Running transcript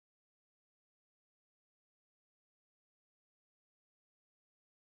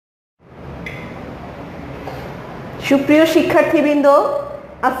সুপ্রিয় শিক্ষার্থীবৃন্দ,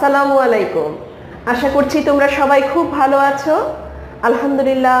 আসসালামু আলাইকুম। আশা করছি তোমরা সবাই খুব ভালো আছো।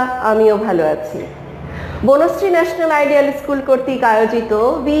 আলহামদুলিল্লাহ, আমিও ভালো আছি। বনশ্রী ন্যাশনাল আইডিয়াল স্কুল কর্তৃক আয়োজিত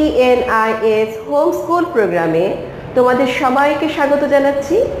BNIS হোম স্কুল প্রোগ্রামে তোমাদের সবাইকে স্বাগত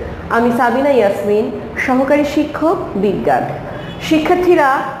জানাচ্ছি। আমি সাবিনা ইয়াসমিন, সহকারী শিক্ষক বিজ্ঞান। শিক্ষার্থীরা,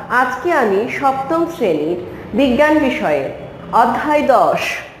 আজকে আমি সপ্তম শ্রেণীর বিজ্ঞান বিষয়ে অধ্যায় 10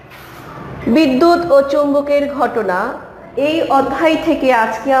 বিদ্যুৎ ও চৌম্বকের ঘটনা, এই অধ্যায় থেকে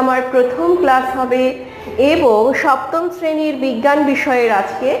আজকে আমার প্রথম ক্লাস হবে এবং সপ্তম শ্রেণীর বিজ্ঞান বিষয়ের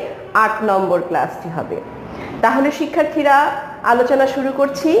আজকে 8 নম্বর ক্লাসটি হবে। তাহলে শিক্ষার্থীরা, আলোচনা শুরু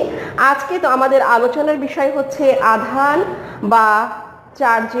করছি। আজকে তো আমাদের আলোচনার বিষয় হচ্ছে আধান বা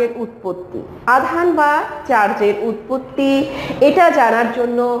চার্জের উৎপত্তি। আধান বা চার্জের উৎপত্তি, এটা জানার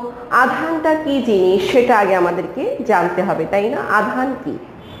জন্য আধানটা কি জিনিস সেটা আগে আমাদেরকে জানতে হবে, তাই না? আধান কি?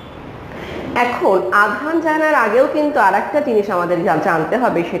 এখন আধান জানার আগেও কিন্তু আরেকটা জিনিস আমাদের জানতে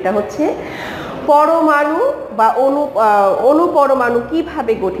হবে, সেটা হচ্ছে পরমাণু বা অনুপরমাণু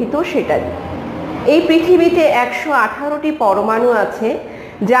কিভাবে গঠিত সেটা। এই পৃথিবীতে 118টি পরমাণু আছে,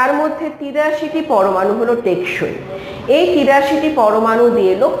 যার মধ্যে 83টি পরমাণু হলো টেকসই। এই 83টি পরমাণু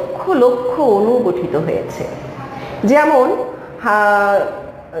দিয়ে লক্ষ লক্ষ অণু গঠিত হয়েছে। যেমন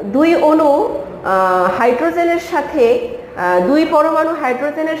 2 অণু হাইড্রোজেনের সাথে 2 পরমাণু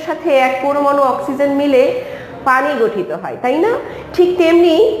হাইড্রোজেনের সাথে 1 পরমাণু অক্সিজেন মিলে পানি গঠিত হয়, তাই না? ঠিক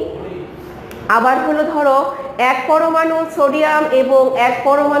তেমনি আবার হলো ধরো 1 পরমাণু সোডিয়াম এবং 1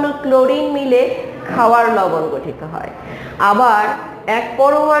 পরমাণু ক্লোরিন মিলে খাওয়ার লবণ গঠিত হয়। আবার 1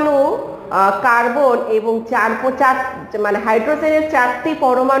 পরমাণু কার্বন এবং 4 মানে হাইড্রোজেনের 4টি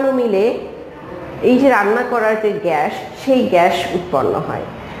পরমাণু মিলে এই যে রান্না করার যে গ্যাস, সেই গ্যাস উৎপন্ন হয়।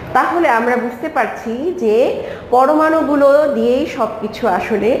 তাহলে আমরা বুঝতে পারছি যে পরমাণুগুলো দিয়েই সব কিছু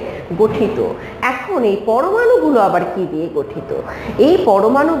আসলে গঠিত। এখন এই পরমাণুগুলো আবার কি দিয়ে গঠিত? এই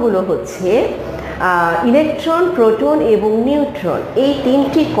পরমাণুগুলো হচ্ছে ইলেকট্রন, প্রোটন এবং নিউট্রন, এই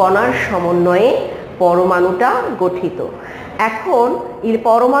 3টি কণার সমন্বয়ে পরমাণুটা গঠিত। এখন এই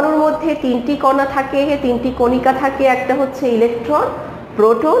পরমাণুর মধ্যে 3টি কণা থাকে, 3টি কণিকা থাকে। একটা হচ্ছে ইলেকট্রন,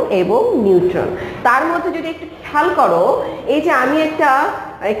 প্রোটন এবং নিউট্রন। তার মধ্যে যদি একটু খেয়াল করো, এই যে আমি একটা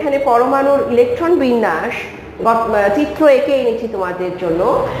এখানে পরমাণুর ইলেকট্রন বিন্যাস চিত্র এঁকে এনেছি তোমাদের জন্য।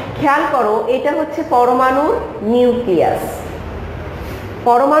 খেয়াল করো, এটা হচ্ছে পরমাণুর নিউক্লিয়াস।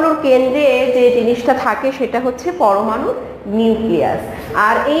 পরমাণুর কেন্দ্রে যে জিনিসটা থাকে সেটা হচ্ছে পরমাণুর নিউক্লিয়াস।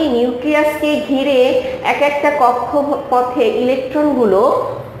 আর এই নিউক্লিয়াসকে ঘিরে একটা কক্ষপথে ইলেকট্রনগুলো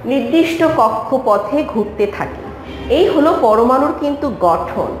নির্দিষ্ট কক্ষপথে ঘুরতে থাকে। এই হলো পরমাণুর কিন্তু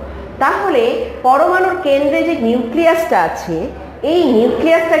গঠন। তাহলে পরমাণুর কেন্দ্রে যে নিউক্লিয়াসটা আছে, এই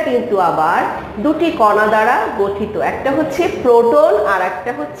নিউক্লিয়াসটা কিন্তু আবার 2টি কণা দ্বারা গঠিত। একটা হচ্ছে প্রোটন আর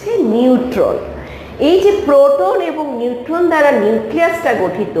একটা হচ্ছে নিউট্রন। এই যে প্রোটন এবং নিউট্রন দ্বারা নিউক্লিয়াসটা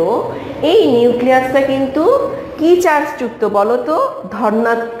গঠিত, এই নিউক্লিয়াসটা কিন্তু কি চার্জযুক্ত বলো তো?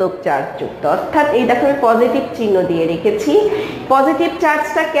 ধনাত্মক চার্জযুক্ত। অর্থাৎ এই দেখো আমি পজিটিভ চিহ্ন দিয়ে রেখেছি। পজিটিভ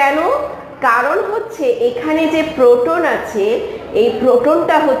চার্জটা কেন? কারণ হচ্ছে এখানে যে প্রোটন আছে, এই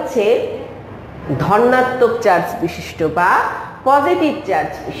প্রোটনটা হচ্ছে ধনাত্মক চার্জ বিশিষ্ট বা পজিটিভ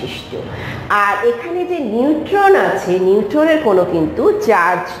চার্জ বিশিষ্ট। আর এখানে যে নিউট্রন আছে, নিউট্রনের কোনো কিন্তু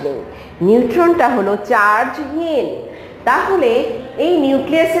চার্জ নেই। নিউট্রনটা হলো চার্জহীন। তাহলে এই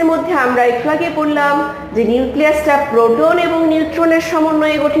নিউক্লিয়াসের মধ্যে আমরা একটু আগে বললাম যে নিউক্লিয়াসটা প্রোটন এবং নিউট্রনের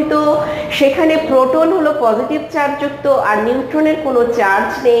সমন্বয়ে গঠিত। সেখানে প্রোটন হলো পজিটিভ চার্জযুক্ত আর নিউট্রনের কোনো চার্জ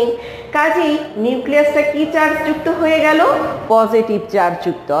নেই। কাজেই নিউক্লিয়াসটা কি চার্জযুক্ত হয়ে গেল? পজিটিভ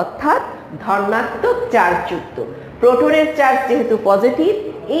চার্জযুক্ত, অর্থাৎ ধনাত্মক চার্জযুক্ত। প্রোটনের চার্জ যেহেতু পজিটিভ,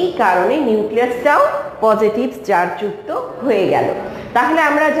 এই কারণে নিউক্লিয়াসটাও পজিটিভ চার্জযুক্ত হয়ে গেল। তাহলে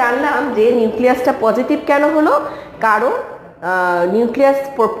আমরা জানলাম যে নিউক্লিয়াসটা পজিটিভ কেন হলো, কারণ নিউক্লিয়াস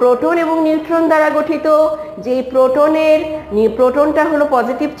প্রোটন এবং নিউট্রন দ্বারা গঠিত। যে প্রোটনটা হলো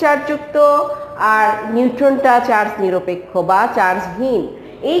পজিটিভ চার্জযুক্ত আর নিউট্রনটা চার্জ নিরপেক্ষ বা চার্জহীন।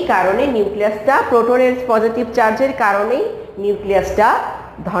 এই কারণে নিউক্লিয়াসটা প্রোটনের পজিটিভ চার্জের কারণেই নিউক্লিয়াসটা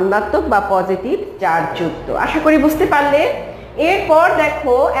ধনাত্মক বা পজিটিভ চার্জযুক্ত। আশা করি বুঝতে পারলে। এরপর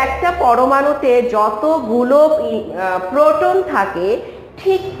দেখো, একটা পরমাণুতে যতগুলো প্রোটন থাকে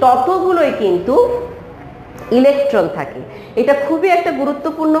ঠিক ততগুলোই কিন্তু ইলেকট্রন থাকে। এটা খুবই একটা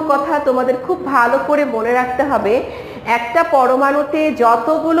গুরুত্বপূর্ণ কথা, তোমাদের খুব ভালো করে মনে রাখতে হবে। একটা পরমাণুতে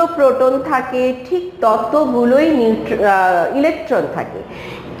যতগুলো প্রোটন থাকে ঠিক ততগুলোই ইলেকট্রন থাকে।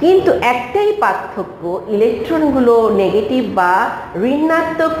 কিন্তু একটাই পার্থক্য, ইলেকট্রনগুলো নেগেটিভ বা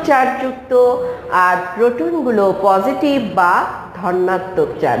ঋণাত্মক চার্জযুক্ত আর প্রোটনগুলো পজিটিভ বা ধনাত্মক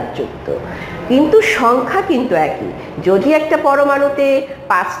চার্জযুক্ত, কিন্তু সংখ্যা কিন্তু একই। যদি একটা পরমাণুতে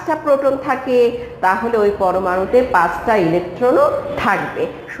 5টা প্রোটন থাকে তাহলে ওই পরমাণুতে 5টা ইলেকট্রনও থাকবে,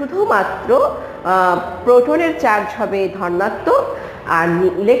 শুধুমাত্র প্রোটনের চার্জ হবে ধনাত্মক আর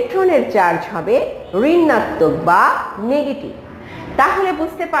ইলেকট্রনের চার্জ হবে ঋণাত্মক বা নেগেটিভ। তাহলে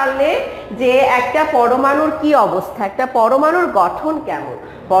বুঝতে পারলে যে একটা পরমাণুর কি অবস্থা, একটা পরমাণুর গঠন কেমন।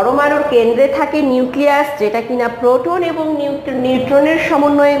 পরমাণুর কেন্দ্রে থাকে নিউক্লিয়াস, যেটা কিনা প্রোটন এবং নিউট্রনের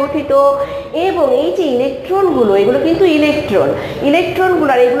সমন্বয়ে গঠিত, এবং এই যে ইলেকট্রনগুলো, এগুলো কিন্তু ইলেকট্রনগুলো,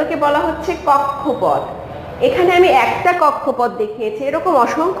 আর এগুলোকে বলা হচ্ছে কক্ষপথ। এখানে আমি একটা কক্ষপথ দেখিয়েছি, এরকম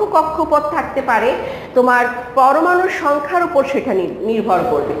অসংখ্য কক্ষপথ থাকতে পারে। তোমার পরমাণুর সংখ্যার উপর সেটা নির্ভর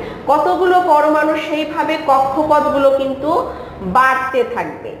করবে, কতগুলো পরমাণু সেইভাবে কক্ষপথগুলো কিন্তু বাড়তে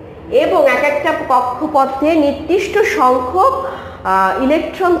থাকবে, এবং এক একটা কক্ষপথে নির্দিষ্ট সংখ্যক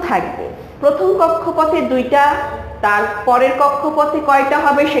ইলেকট্রন থাকবে। প্রথম কক্ষপথে 2টা, তার পরের কক্ষপথে কয়টা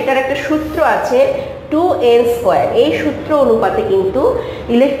হবে সেটার একটা সূত্র আছে, 2n²। এই সূত্র অনুপাতে কিন্তু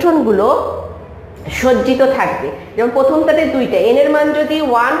ইলেকট্রনগুলো সজ্জিত থাকবে। যেমন প্রথমটাতে 2টা, n এর মান যদি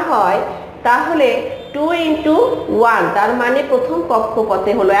 1 হয় তাহলে 2 × 1, তার মানে প্রথম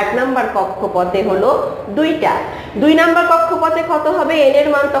কক্ষপথে হলো, 1 নম্বর কক্ষপথে হলো 2টা। 2 নম্বর কক্ষপথে কত হবে, n এর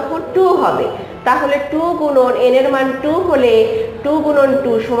মান তখন 2 হবে। তাহলে 2 গুণন n এর মান 2 হলে 2 গুণন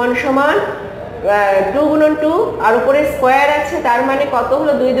 2 সমান সমান 2 গুণন 2, আর উপরে স্কোয়ার আছে, তার মানে কত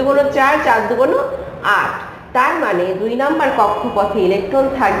হলো 2 × 2 = 4, 4 × 2 = 8। তার মানে 2 নম্বর কক্ষপথে ইলেকট্রন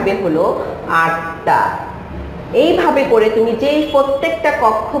থাকবে হলো 8টা। এইভাবে করে তুমি যে প্রত্যেকটা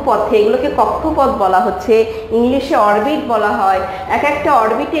কক্ষপথে, এগুলোকে কক্ষপথ বলা হচ্ছে, ইংলিশে অরবিট বলা হয়, এক একটা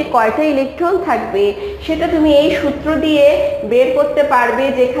অরবিটে কয়টা ইলেকট্রন থাকবে সেটা তুমি এই সূত্র দিয়ে বের করতে পারবে,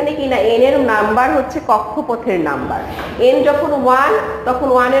 যেখানে কিনা n এর নাম্বার হচ্ছে কক্ষপথের নাম্বার। n যখন 1 তখন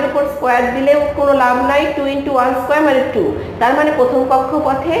 1 এর উপর স্কোয়ার দিলেও কোনো লাভ নাই, 2 × 1² মানে 2, তার মানে প্রথম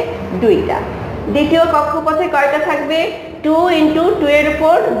কক্ষপথে 2টা। দ্বিতীয় কক্ষপথে কয়টা থাকবে, 2 × 2 এর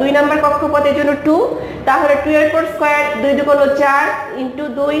উপর 2 নম্বর কক্ষপথের জন্য 2, তাহলে 2 এর উপর স্কোয়ার, 2 × 2 = 4 ×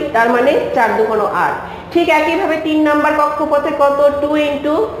 2, তার মানে 4 × 2 = 8। ঠিক একইভাবে 3 নম্বর কক্ষপথে কত, 2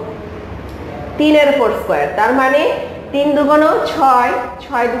 × 3 এর উপর স্কোয়ার, তার মানে 3 × 2 = 6,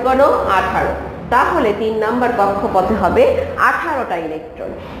 6 × 2 = 18। তাহলে 3 নম্বর কক্ষপথে হবে 18টা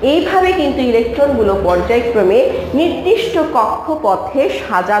ইলেকট্রন। এইভাবে কিন্তু ইলেকট্রনগুলো পর্যায়ক্রমে নির্দিষ্ট কক্ষপথে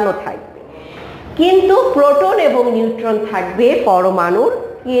সাজানো থাকবে, কিন্তু প্রোটন এবং নিউট্রন থাকবে পরমাণুর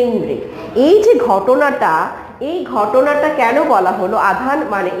কেন্দ্রে। এই যে ঘটনাটা, এই ঘটনাটা কেন বলা হলো আধান,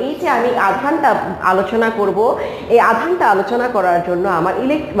 মানে এই যে আমি আধানটা আলোচনা করব, এই আধানটা আলোচনা করার জন্য আমার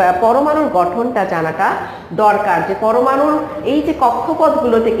পরমাণুর গঠনটা জানাটা দরকার, যে পরমাণুর এই যে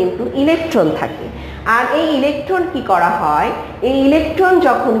কক্ষপথগুলোতে কিন্তু ইলেকট্রন থাকে। আর এই ইলেকট্রন কি করা হয়, এই ইলেকট্রন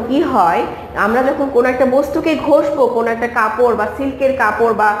যখন কি হয়, আমরা যখন কোনো একটা বস্তুকে ঘষবো, কোনো একটা কাপড় বা সিল্কের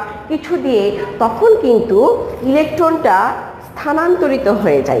কাপড় বা কিছু দিয়ে, তখন কিন্তু ইলেকট্রনটা স্থানান্তরিত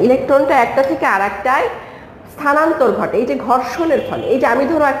হয়ে যায়, ইলেকট্রনটা একটা থেকে আরেকটায় স্থানান্তর ঘটে এই যে ঘর্ষণের ফলে। এই যে আমি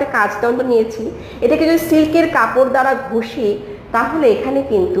ধরো একটা কাঁচদণ্ড নিয়েছি, এটাকে যদি সিল্কের কাপড় দ্বারা ঘষি তাহলে এখানে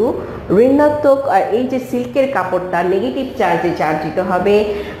কিন্তু ঋণাত্মক, এই যে সিল্কের কাপড়টা নেগেটিভ চার্জে চার্জিত হবে,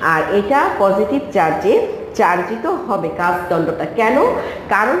 আর এটা পজিটিভ চার্জে চার্জিত হবে কাঁচদণ্ডটা। কেন?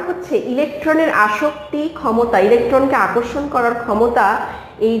 কারণ হচ্ছে ইলেকট্রনের আসক্তি ক্ষমতা, ইলেকট্রনকে আকর্ষণ করার ক্ষমতা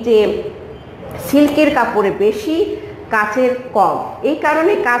এই যে সিল্কের কাপড়ে বেশি, কাচের কম। এই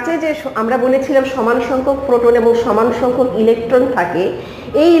কারণে কাচে যে আমরা বলেছিলাম সমান সংখ্যক প্রোটন এবং সমান সংখ্যক ইলেকট্রন থাকে,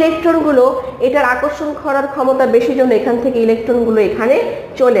 এই ইলেকট্রনগুলো এটার আকর্ষণ করার ক্ষমতা বেশি জন্য এখান থেকে ইলেকট্রনগুলো এখানে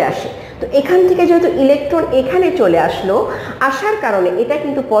চলে আসে। তো এখান থেকে যেহেতু ইলেকট্রন এখানে চলে আসলো, আসার কারণে এটা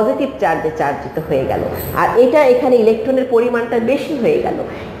কিন্তু পজিটিভ চার্জে চার্জিত হয়ে গেল, আর এটা এখানে ইলেকট্রনের পরিমাণটা বেশি হয়ে গেল।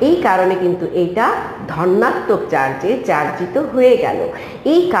 এই কারণে কিন্তু এটা ধনাত্মক চার্জে চার্জিত হয়ে গেল।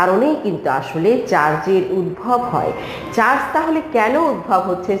 এই কারণেই কিন্তু আসলে চার্জের উদ্ভব হয়। চার্জ তাহলে কেন উদ্ভব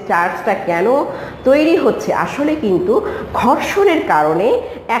হচ্ছে, চার্জটা কেন তৈরি হচ্ছে? আসলে কিন্তু ঘর্ষণের কারণে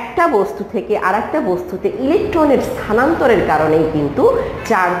একটা বস্তু থেকে আরেকটা বস্তুতে ইলেকট্রনের স্থানান্তরের কারণেই কিন্তু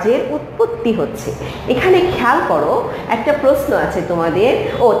চার্জের উৎপত্তি হচ্ছে। এখানে খেয়াল করো, একটা প্রশ্ন আছে তোমাদের।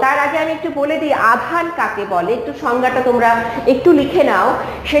 তার আগে আমি একটু বলে দিই আধান কাকে বলে, একটু সংজ্ঞাটা তোমরা একটু লিখে নাও।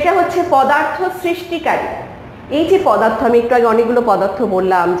 সেটা হচ্ছে পদার্থ সৃষ্টিকারী। এই যে পদার্থ, আমি একটু আগে অনেকগুলো পদার্থ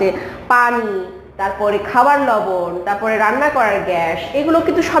বললাম, যে পানি, তারপরে খাবার লবণ, তারপরে রান্না করার গ্যাস, এগুলো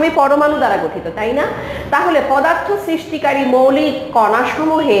কিন্তু সবই পরমাণু দ্বারা গঠিত, তাই না? তাহলে পদার্থ সৃষ্টিকারী মৌলিক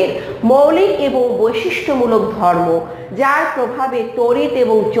কণাসমূহের মৌলিক এবং বৈশিষ্ট্যমূলক ধর্ম, যার প্রভাবে তড়িৎ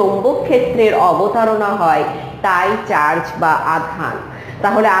এবং চৌম্বক ক্ষেত্রের অবতারণা হয়, তাই চার্জ বা আধান।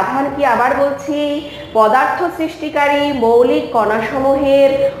 তাহলে আধান কি, আবার বলছি, পদার্থ সৃষ্টিকারী মৌলিক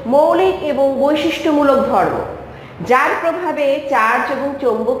কণাসমূহের মৌলিক এবং বৈশিষ্ট্যমূলক ধর্ম, যার প্রভাবে চার্জ এবং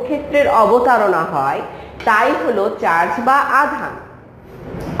চৌম্বক ক্ষেত্রের অবতারণা হয় তাই হলো চার্জ বা আধান।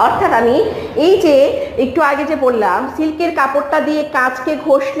 অর্থাৎ আমি এই যে একটু আগে যে বললাম সিল্কের কাপড়টা দিয়ে কাঁচকে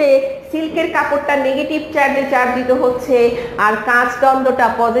ঘষলে সিল্কের কাপড়টা নেগেটিভ চার্জে চার্জিত হচ্ছে আর কাঁচ দণ্ডটা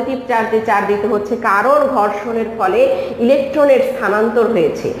পজিটিভ চার্জে চার্জিত হচ্ছে, কারণ ঘর্ষণের ফলে ইলেকট্রনের স্থানান্তর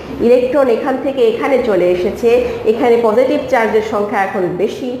হয়েছে। ইলেকট্রন এখান থেকে এখানে চলে এসেছে, এখানে পজিটিভ চার্জের সংখ্যা এখন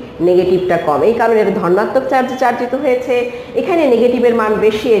বেশি, নেগেটিভটা কম, এই কারণে এটা ধনাত্মক চার্জে চার্জিত হয়েছে। এখানে নেগেটিভের মান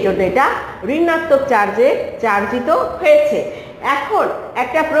বেশি, এজন্য এটা ঋণাত্মক চার্জে চার্জিত হয়েছে। এখন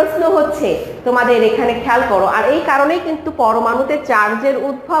একটা প্রশ্ন হচ্ছে তোমাদের এখানে খেয়াল করো, আর এই কারণেই কিন্তু পরমাণুতে চার্জের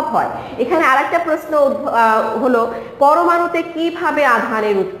উদ্ভব হয়। এখানে আরেকটা প্রশ্ন হলো পরমাণুতে কিভাবে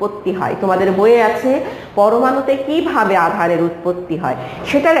আধানের উৎপত্তি হয়। তোমাদের বইয়ে আছে পরমাণুতে কিভাবে আধানের উৎপত্তি হয়,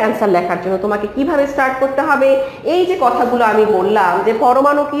 সেটার অ্যান্সার লেখার জন্য তোমাকে কিভাবে স্টার্ট করতে হবে। এই যে কথাগুলো আমি বললাম যে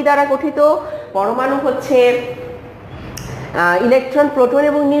পরমাণু কি দ্বারা গঠিত, পরমাণু হচ্ছে ইলেকট্রন, প্রোটন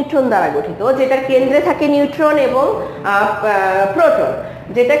এবং নিউট্রন দ্বারা গঠিত, যেটার কেন্দ্রে থাকে নিউট্রন এবং প্রোটন,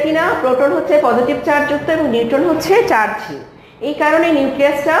 যেটা কিনা প্রোটন হচ্ছে পজিটিভ চার্জযুক্ত এবং নিউট্রন হচ্ছে চার্জহীন, এই কারণে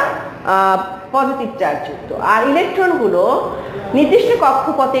নিউক্লিয়াসটা পজিটিভ চার্জযুক্ত। আর ইলেকট্রনগুলো নির্দিষ্ট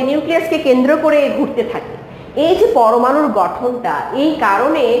কক্ষপথে নিউক্লিয়াসকে কেন্দ্র করে ঘুরতে থাকে। এই যে পরমাণুর গঠনটা, এই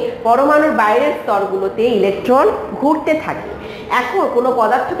কারণে পরমাণুর বাইরের স্তরগুলোতে ইলেকট্রন ঘুরতে থাকে। এখন কোনো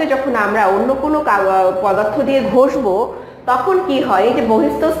পদার্থকে যখন আমরা অন্য কোনো পদার্থ দিয়ে ঘষবো তখন কি হয়, যে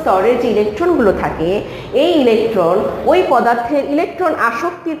বহিস্থ স্তরে যে ইলেকট্রনগুলো থাকে এই ইলেকট্রন ওই পদার্থের ইলেকট্রন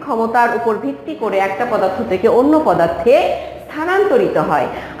আসক্তির ক্ষমতার উপর ভিত্তি করে একটা পদার্থ থেকে অন্য পদার্থে স্থানান্তরিত হয়,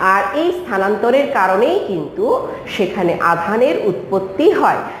 আর এই স্থানান্তরের কারণেই কিন্তু সেখানে আধানের উৎপত্তি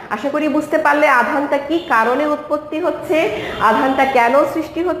হয়। আশা করি বুঝতে পারলে আধানটা কি কারণে উৎপত্তি হচ্ছে, আধানটা কেন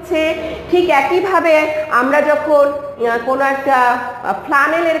সৃষ্টি হচ্ছে। ঠিক একইভাবে আমরা যখন কোনো একটা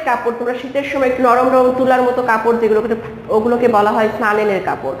ফ্লানেলের কাপড়, তোমরা শীতের সময় একটু নরম নরম তুলার মতো কাপড় যেগুলোকে, ওগুলোকে বলা হয় ফ্লানেলের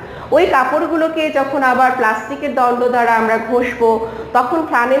কাপড়, ওই কাপড়গুলোকে যখন আবার প্লাস্টিকের দণ্ড দ্বারা আমরা ঘষবো তখন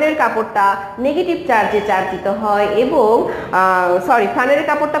ফ্লানেলের কাপড়টা নেগেটিভ চার্জে চার্জিত হয় এবং ফ্লানেলের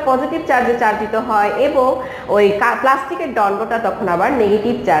কাপড়টা পজিটিভ চার্জে চার্জিত হয় এবং ওই প্লাস্টিকের দণ্ডটা তখন আবার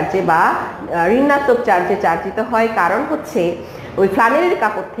নেগেটিভ চার্জে বা ঋণাত্মক চার্জে চার্জিত হয়। কারণ হচ্ছে ওই ফ্লানেলের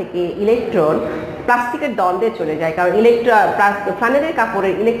কাপড় থেকে ইলেকট্রন প্লাস্টিকের দণ্ডে চলে যায়, কারণ ফ্লানেলের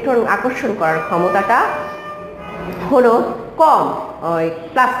কাপড়ের ইলেকট্রন আকর্ষণ করার ক্ষমতাটা হলো কম ওই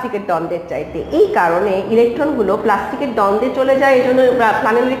প্লাস্টিকের দণ্ডের চাইতে, এই কারণে ইলেকট্রনগুলো প্লাস্টিকের দণ্ডে চলে যায়, এই জন্য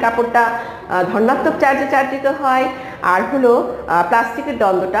ফ্লানেলের কাপড়টা ধনাত্মক চার্জে চার্জিত হয় আর হলো প্লাস্টিকের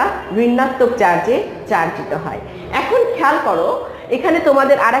দণ্ডটা ঋণাত্মক চার্জে চার্জিত হয়। এখন খেয়াল করো এখানে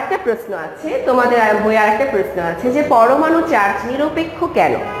তোমাদের আরেকটা প্রশ্ন আছে, তোমাদের বইয়ে আরেকটা প্রশ্ন আছে যে পরমাণু চার্জ নিরপেক্ষ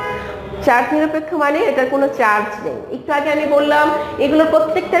কেন। চার্জ নিরপেক্ষ মানে এটার কোনো চার্জ নেই। একটু আগে আমি বললাম এগুলোর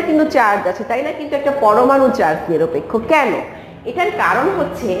প্রত্যেকটার কিন্তু চার্জ আছে, তাই না, কিন্তু একটা পরমাণু চার্জ নিরপেক্ষ কেন? এটার কারণ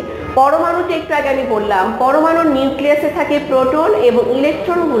হচ্ছে পরমাণুতে একটু আগে আমি বললাম পরমাণুর নিউক্লিয়াসে থাকে প্রোটন এবং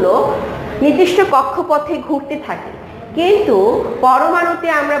ইলেকট্রনগুলো নির্দিষ্ট কক্ষপথে ঘুরতে থাকে, কিন্তু পরমাণুতে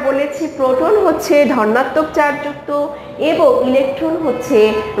আমরা বলেছি প্রোটন হচ্ছে ধনাত্মক চার্জযুক্ত এবং ইলেকট্রন হচ্ছে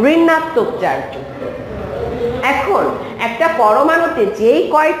ঋণাত্মক চার্জযুক্ত। এখন একটা পরমাণুতে যেই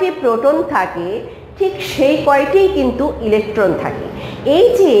কয়টি প্রোটন থাকে ঠিক সেই কয়টি কিন্তু ইলেকট্রন থাকে। এই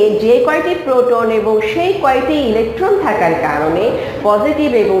যে কয়টি প্রোটন এবং সেই কয়টি ইলেকট্রন থাকার কারণে পজিটিভ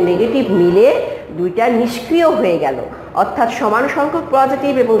এবং নেগেটিভ মিলে দুইটা নিষ্ক্রিয় হয়ে গেল, অর্থাৎ সমান সংখ্যক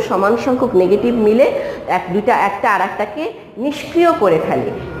পজিটিভ এবং সমান সংখ্যক নেগেটিভ মিলে একটা আর একটাকে নিষ্ক্রিয় করে ফেলে।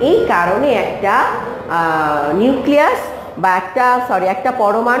 এই কারণে একটা নিউক্লিয়াস বা একটা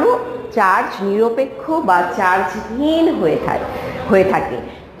পরমাণু চার্জ নিরপেক্ষ বা চার্জহীন হয়ে থাকে,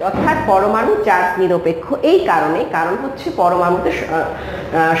 অর্থাৎ পরমাণু চার্জ নিরপেক্ষ এই কারণ হচ্ছে পরমাণুতে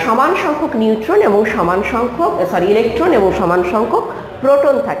সমান সংখ্যক নিউট্রন এবং ইলেকট্রন এবং সমান সংখ্যক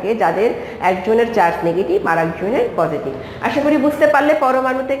প্রোটন থাকে, যাদের একজনের চার্জ নেগেটিভ আর একজনের পজিটিভ। আশা করি বুঝতে পারলে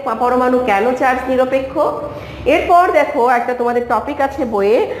পরমাণু কেন চার্জ নিরপেক্ষ। এরপর দেখো একটা তোমাদের টপিক আছে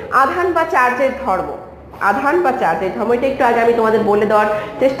বইয়ে, আধান বা চার্জের ধর্ম। আধান বা চার্জের ধর্ম, এটা একটু আগে আমি তোমাদের বলে দেওয়ার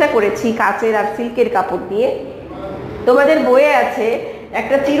চেষ্টা করেছি কাচের আর সিল্কের কাপড় দিয়ে। তোমাদের বইয়ে আছে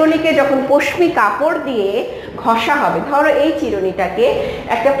একটা চিরুনিকে যখন পশমি কাপড় দিয়ে ঘষা হবে, ধরো এই চিরুনিটাকে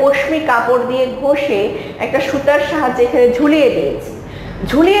একটা পশমি কাপড় দিয়ে ঘষে একটা সুতার সাহায্যে এখানে ঝুলিয়ে দিয়েছি,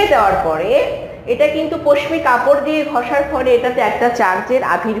 ঝুলিয়ে দেওয়ার পরে এটা কিন্তু পশমি কাপড় দিয়ে ঘষার ফলে এটাতে একটা চার্জের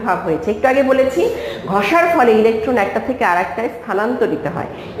আবির্ভাব হয়েছে। একটু আগে বলেছি ঘষার ফলে ইলেকট্রন একটা থেকে আরেকটায় স্থানান্তরিত হয়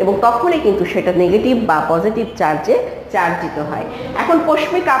এবং তখনই কিন্তু সেটা নেগেটিভ বা পজিটিভ চার্জে চার্জিত হয়। এখন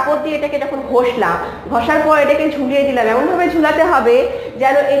পশমি কাপড় দিয়ে এটাকে যখন ঘষার পর এটাকে ঝুলিয়ে দিলাম, এমনভাবে ঝুলাতে হবে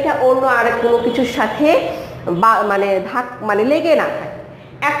যেন এটা অন্য আর কোনো কিছুর সাথে লেগে না থাকে।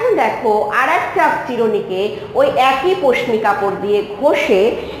 এখন দেখো আরেকটা চিরুনিকে ওই একই পশমি কাপড় দিয়ে ঘষে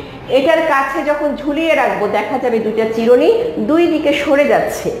এটার কাছে যখন ঝুলিয়ে রাখবো দেখা যাবে দুইটা চিরুনি দুই দিকে সরে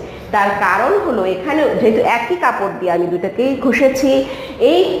যাচ্ছে। তার কারণ হলো এখানে যেহেতু একই কাপড় দিয়ে আমি দুইটাকেই ঘষেছি,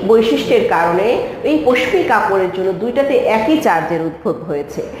 এই বৈশিষ্ট্যের কারণে এই পশমি কাপড়ের জন্য দুইটাতে একই চার্জের উদ্ভব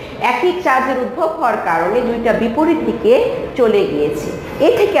হয়েছে। একই চার্জের উদ্ভব হওয়ার কারণে দুইটা বিপরীত দিকে চলে গিয়েছে। এ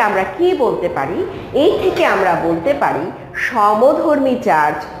থেকে আমরা কি বলতে পারি? এই থেকে আমরা বলতে পারি সমধর্মী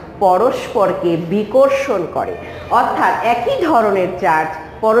চার্জ পরস্পরকে বিকর্ষণ করে, অর্থাৎ একই ধরনের চার্জ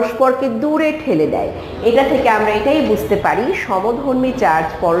পরস্পরকে দূরে ঠেলে দেয়। এটা থেকে আমরা এটাই বুঝতে পারি সমধর্মী চার্জ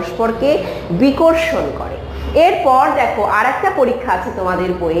পরস্পরকে বিকর্ষণ করে। এরপর দেখো আরেকটা পরীক্ষা আছে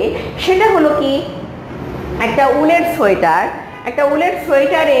তোমাদের বইয়ে, সেটা হলো কি একটা উলের সোয়েটার। একটা উলের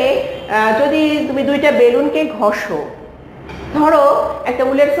সোয়েটারে যদি তুমি দুইটা বেলুনকে ঘষো, ধরো একটা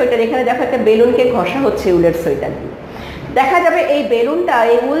উলের সোয়েটার, এখানে দেখো একটা বেলুনকে ঘষা হচ্ছে উলের সোয়েটার দিয়ে, দেখা যাবে এই বেলুনটা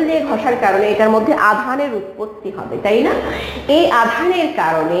এই উল দিয়ে ঘষার কারণে এটার মধ্যে আধানের উৎপত্তি হবে, তাই না? এই আধানের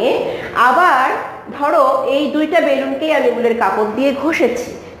কারণে আবার ধরো এই দুইটা বেলুনকেই আমি উলের কাপড় দিয়ে ঘষেছি,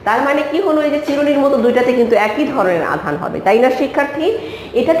 তার মানে কি হলো, এই যে চিরুনির মতো দুইটাতে কিন্তু একই ধরনের আধান হবে, তাই না শিক্ষার্থী?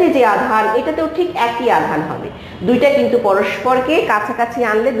 এটাতে যে আধান এটাতেও ঠিক একই আধান হবে। দুইটা কিন্তু পরস্পরকে কাছাকাছি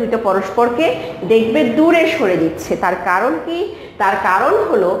আনলে দুইটা পরস্পরকে দেখবে দূরে সরে দিচ্ছে। তার কারণ কি? তার কারণ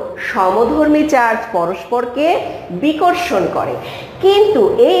হলো সমধর্মী চার্জ পরস্পরকে বিকর্ষণ করে। কিন্তু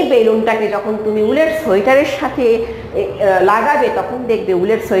এই বেলুনটাকে যখন তুমি উলের সোয়েটারের সাথে লাগাবে তখন দেখবে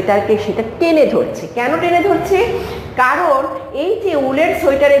উলের সোয়েটারকে সেটা টেনে ধরছে। কেন টেনে ধরছে? কারণ এই যে উলের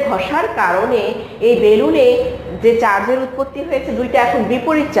সোয়েটারে ঘষার কারণে এই বেলুনে যে চার্জের উৎপত্তি হয়েছে দুইটা এখন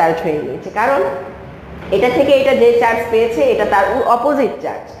বিপরীত চার্জ হয়ে গিয়েছে, কারণ এটা থেকে এটা যে চার্জ পেয়েছে এটা তার অপোজিট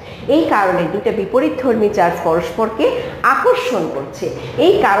চার্জ। এই কারণে দুইটা বিপরীতধর্মী চার্জ পরস্পরকে আকর্ষণ করছে।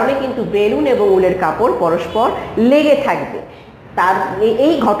 এই কারণে কিন্তু বেলুন এবং উলের কাপড় পরস্পর লেগে থাকবে। তার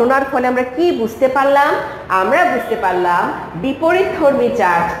এই ঘটনার ফলে আমরা কি বুঝতে পারলাম? আমরা বুঝতে পারলাম বিপরীতধর্মী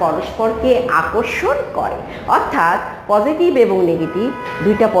চার্জ পরস্পরকে আকর্ষণ করে, অর্থাৎ পজিটিভ এবং নেগেটিভ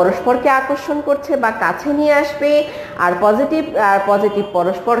দুইটা পরস্পরকে আকর্ষণ করছে বা কাছে নিয়ে আসবে, আর পজিটিভ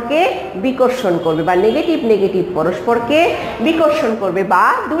পরস্পরকে বিকর্ষণ করবে, বা নেগেটিভ পরস্পরকে বিকর্ষণ করবে বা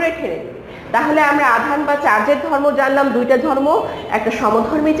দূরে ঠেলে দেবে। তাহলে আমরা আধান বা চার্জের ধর্ম জানলাম দুইটা ধর্ম, একটা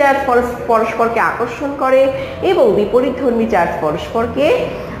সমধর্মী চার্জ পরস্পরকে আকর্ষণ করে এবং বিপরীতধর্মী চার্জ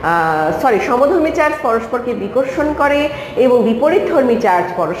সমধর্মী চার্জ পরস্পরকে বিকর্ষণ করে এবং বিপরীতধর্মী চার্জ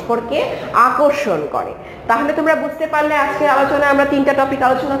পরস্পরকে আকর্ষণ করে। তাহলে তোমরা বুঝতে পারলে আজকের আলোচনায় আমরা তিনটা টপিক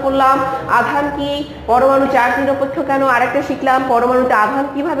আলোচনা করলাম। আধান কি, পরমাণু চার্জ নিরপেক্ষ কেন, আরেকটা শিখলাম পরমাণুতে আধান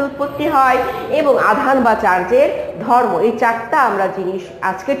কিভাবে উৎপত্তি হয় এবং আধান বা চার্জের ধর্ম। এই চারটা আমরা জিনিস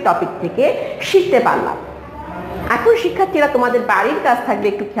আজকের টপিক থেকে শিখতে পারলাম। এখন শিক্ষার্থীরা তোমাদের বাড়ির কাজ থাকবে,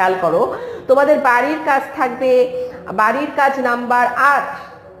 একটু খেয়াল করো। তোমাদের বাড়ির কাজ থাকবে, বাড়ির কাজ নাম্বার 8,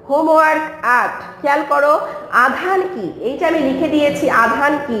 হোমওয়ার্ক 8। খেয়াল করো, আধান কি, এইটা আমি লিখে দিয়েছি।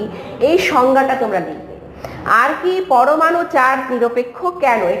 আধান কি এই সংজ্ঞাটা তোমরা লিখবে। আর কি, পরমাণু চার্জ নিরপেক্ষ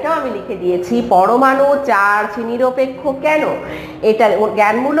কেন, এটাও আমি লিখে দিয়েছি। পরমাণু চার্জ নিরপেক্ষ কেন, এটা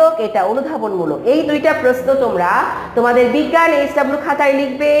জ্ঞানমূলক, এটা অনুধাবনমূলক। এই দুইটা প্রশ্ন তোমরা তোমাদের বিজ্ঞান HW খাতায়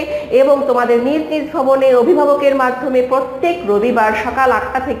লিখবে এবং তোমাদের নিজ নিজ ভবনে অভিভাবকের মাধ্যমে প্রত্যেক রবিবার সকাল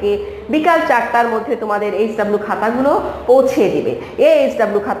 8টা থেকে বিকাল 4টার মধ্যে তোমাদের HW খাতাগুলো পৌঁছে দিবে। এই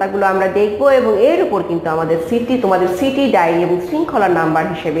HW খাতাগুলো আমরা দেখব এবং এর উপর কিন্তু তোমাদের সিটি ডায়েরি এবং শৃঙ্খলার নাম্বার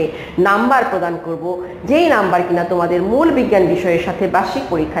হিসেবে নাম্বার প্রদান করব, যেই নাম্বার কিনা তোমাদের মূল বিজ্ঞান বিষয়ের সাথে বার্ষিক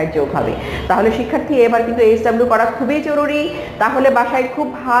পরীক্ষায় যোগ হবে। তাহলে শিক্ষার্থী এবার কিন্তু HW করা খুবই জরুরি। তাহলে বাসায় খুব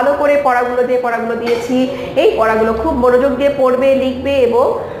ভালো করে পড়াগুলো দিয়েছি, এই পড়াগুলো খুব মনোযোগ দিয়ে পড়বে, লিখবে এবং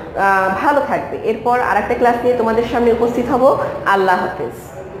ভালো থাকবে। এরপর আরেকটা ক্লাস নিয়ে তোমাদের সামনে উপস্থিত হব। আল্লাহ হাফেজ।